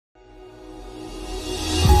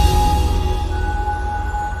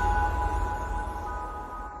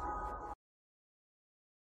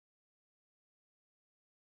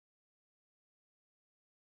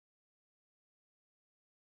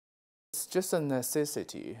just a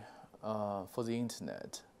necessity for the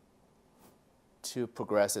internet to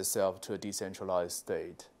progress itself to a decentralized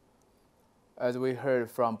state. As we heard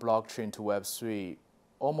from blockchain to Web3,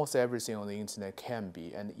 almost everything on the internet can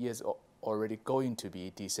be and is already going to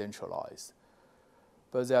be decentralized.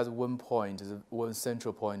 But there's one point, one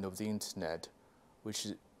central point of the internet, which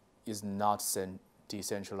is not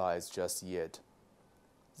decentralized just yet.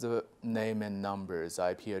 The name and numbers,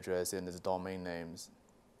 IP address, and the domain names.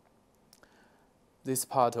 This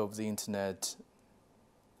part of the internet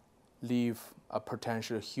leave a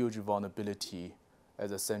potential huge vulnerability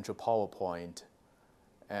as a central power point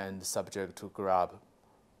and subject to grab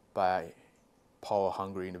by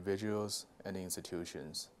power-hungry individuals and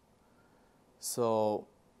institutions. So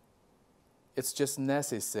it's just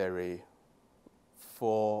necessary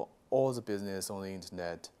for all the business on the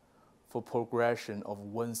internet, for progression of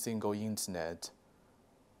one single internet,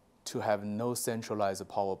 to have no centralized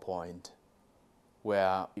power point where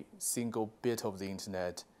a single bit of the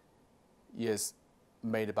internet is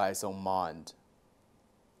made by its own mind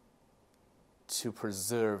to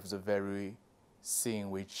preserve the very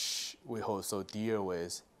thing which we hold so dear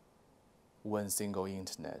with, one single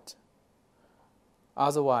internet.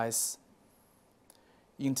 Otherwise,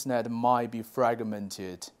 internet might be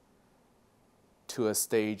fragmented to a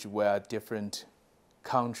stage where different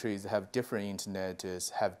countries have different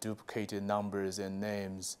internets, have duplicated numbers and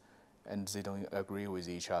names, and they don't agree with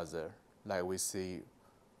each other, like we see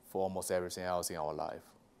for almost everything else in our life.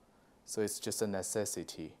 So it's just a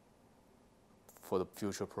necessity for the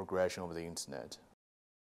future progression of the internet.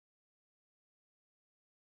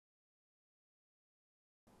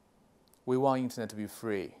 We want internet to be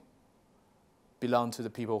free, belong to the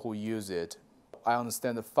people who use it. I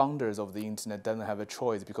understand the founders of the internet don't have a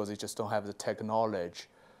choice because they just don't have the technology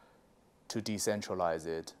to decentralize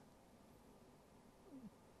it.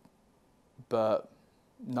 But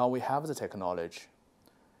now we have the technology.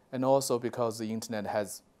 And also because the internet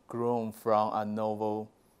has grown from a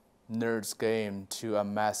novel nerd's game to a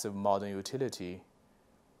massive modern utility,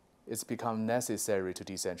 it's become necessary to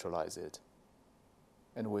decentralize it.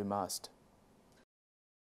 And we must.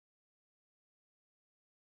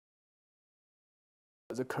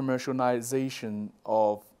 The commercialization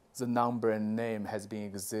of the number and name has been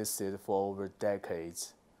existed for over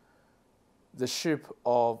decades. The ship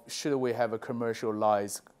of should we have a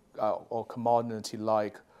commercialized or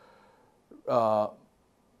commodity-like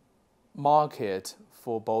market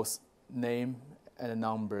for both name and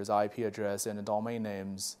numbers, IP address and domain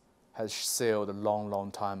names has sailed a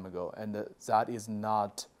long time ago, and that is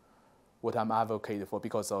not what I'm advocating for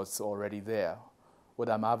because it's already there. What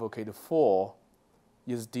I'm advocating for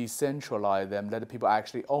is decentralize them, let the people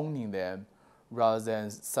actually owning them, rather than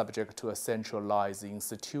subject to a centralized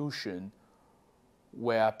institution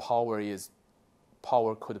where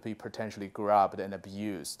power could be potentially grabbed and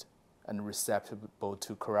abused and susceptible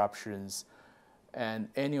to corruptions, and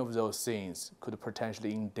any of those things could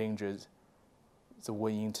potentially endanger the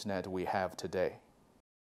one internet we have today.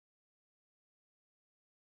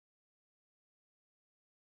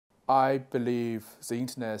 I believe the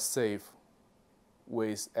internet is safe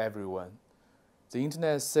with everyone. The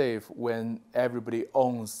internet is safe when everybody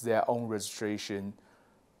owns their own registration,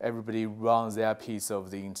 everybody runs their piece of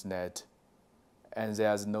the internet, and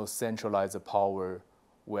there's no centralized power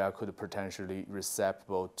where I could potentially be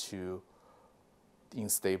susceptible to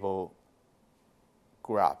unstable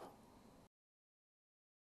grab.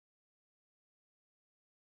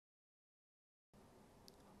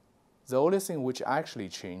 The only thing which actually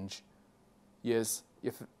change is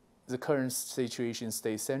if the current situation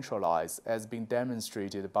stays centralized, as been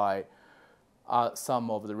demonstrated by some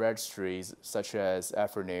of the registries, such as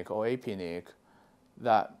Afrinic or APNIC,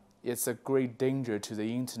 that it's a great danger to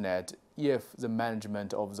the internet if the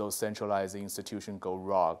management of those centralized institutions go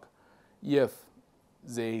wrong, if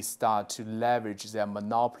they start to leverage their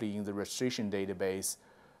monopoly in the registration database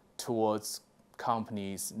towards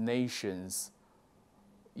companies, nations,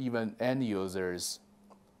 even end users.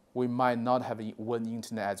 We might not have one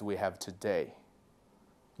internet as we have today.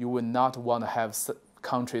 You would not want to have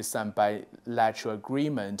countries sign bilateral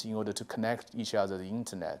agreement in order to connect each other to the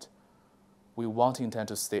internet. We want internet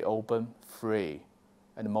to stay open, free,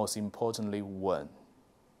 and most importantly, one.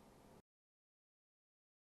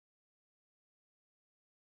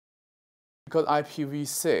 Because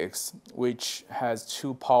IPv6, which has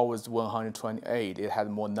 2 powers 128, it has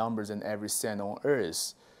more numbers than every cent on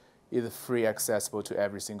Earth, is free accessible to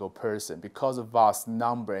every single person. Because of vast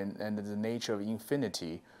number and the nature of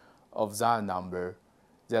infinity of that number,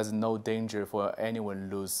 there's no danger for anyone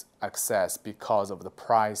lose access because of the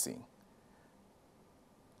pricing.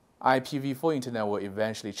 IPv4 internet will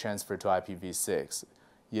eventually transfer to IPv6.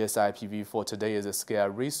 Yes, IPv4 today is a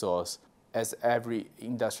scarce resource. As every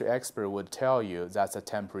industry expert would tell you, that's a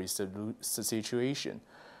temporary situation.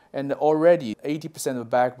 And already 80% of the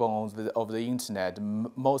backbone of the internet,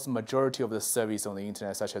 most majority of the service on the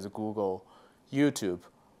internet, such as Google, YouTube,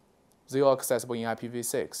 they are accessible in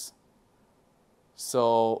IPv6.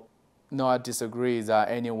 So, no, I disagree that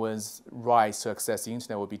anyone's rights to access the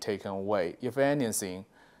internet will be taken away. If anything,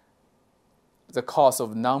 the cost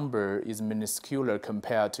of number is minuscule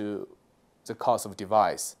compared to the cost of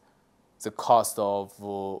device, the cost of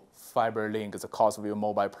fiber link, the cost of your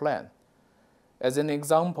mobile plan. As an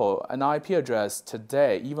example, an IP address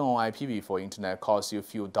today, even on IPv4 internet, costs you a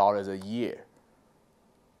few dollars a year.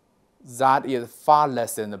 That is far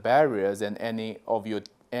less than the barrier than any of your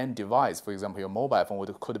end device. For example, your mobile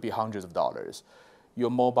phone could be hundreds of dollars. Your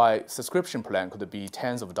mobile subscription plan could be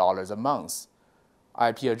tens of dollars a month.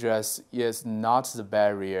 IP address is not the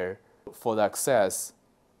barrier for the access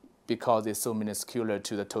because it's so minuscule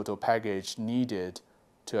to the total package needed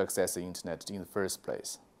to access the internet in the first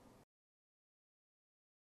place.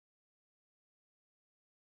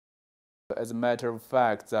 As a matter of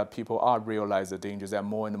fact, that people are realizing the dangers, that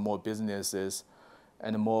more and more businesses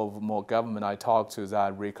and more government I talk to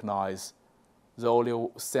that recognize the only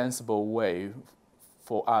sensible way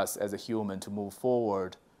for us as a human to move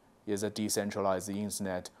forward is a decentralized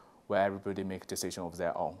internet where everybody makes decisions of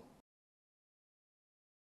their own.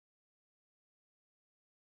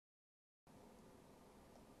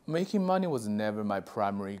 Making money was never my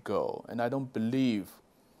primary goal, and I don't believe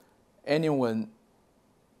anyone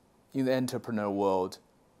in the entrepreneur world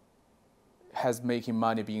has making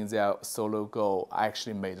money being their solo goal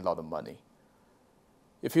actually made a lot of money.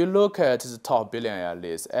 If you look at the top billionaire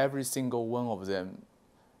list, every single one of them,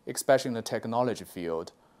 especially in the technology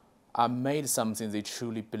field, are made something they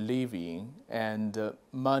truly believe in, and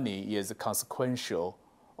money is consequential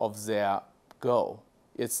of their goal.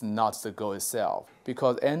 It's not the goal itself.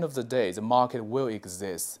 Because at the end of the day, the market will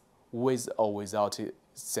exist with or without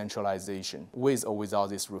centralization, with or without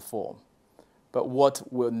this reform. But what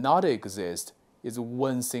will not exist is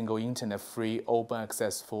one single internet free, open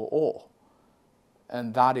access for all.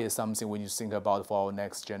 And that is something we need to think about for our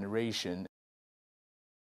next generation.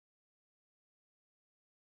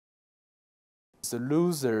 The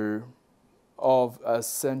loser of a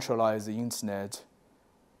centralized internet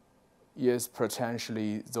is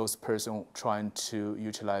potentially those persons trying to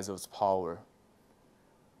utilize those power.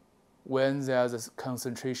 When there's a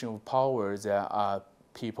concentration of power, there are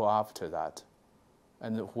people after that.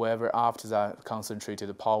 And whoever after that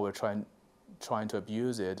concentrated power trying to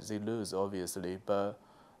abuse it, they lose, obviously. But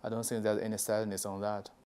I don't think there's any sadness on that.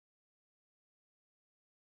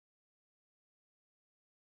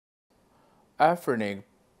 Everything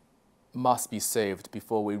must be saved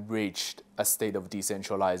before we reach a state of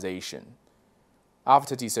decentralization.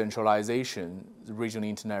 After decentralization, the Regional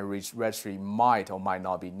Internet Registry might or might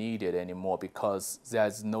not be needed anymore because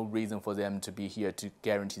there's no reason for them to be here to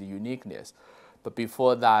guarantee the uniqueness. But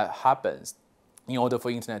before that happens, in order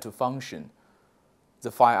for internet to function,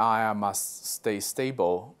 the FireIR must stay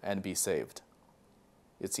stable and be saved.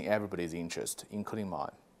 It's in everybody's interest, including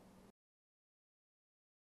mine.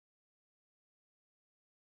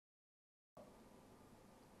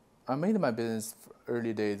 I made my business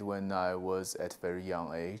early days when I was at a very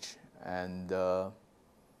young age, and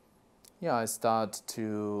I started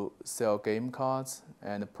to sell game cards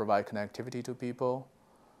and provide connectivity to people,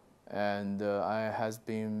 and I have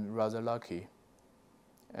been rather lucky.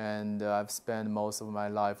 And I've spent most of my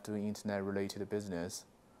life doing internet-related business,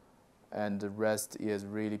 and the rest is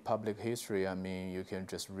really public history. I mean, you can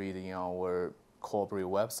just read in our corporate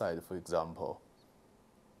website, for example.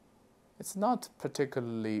 It's not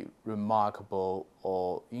particularly remarkable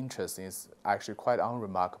or interesting. It's actually quite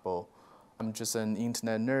unremarkable. I'm just an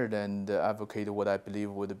internet nerd and advocate what I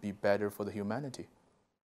believe would be better for the humanity.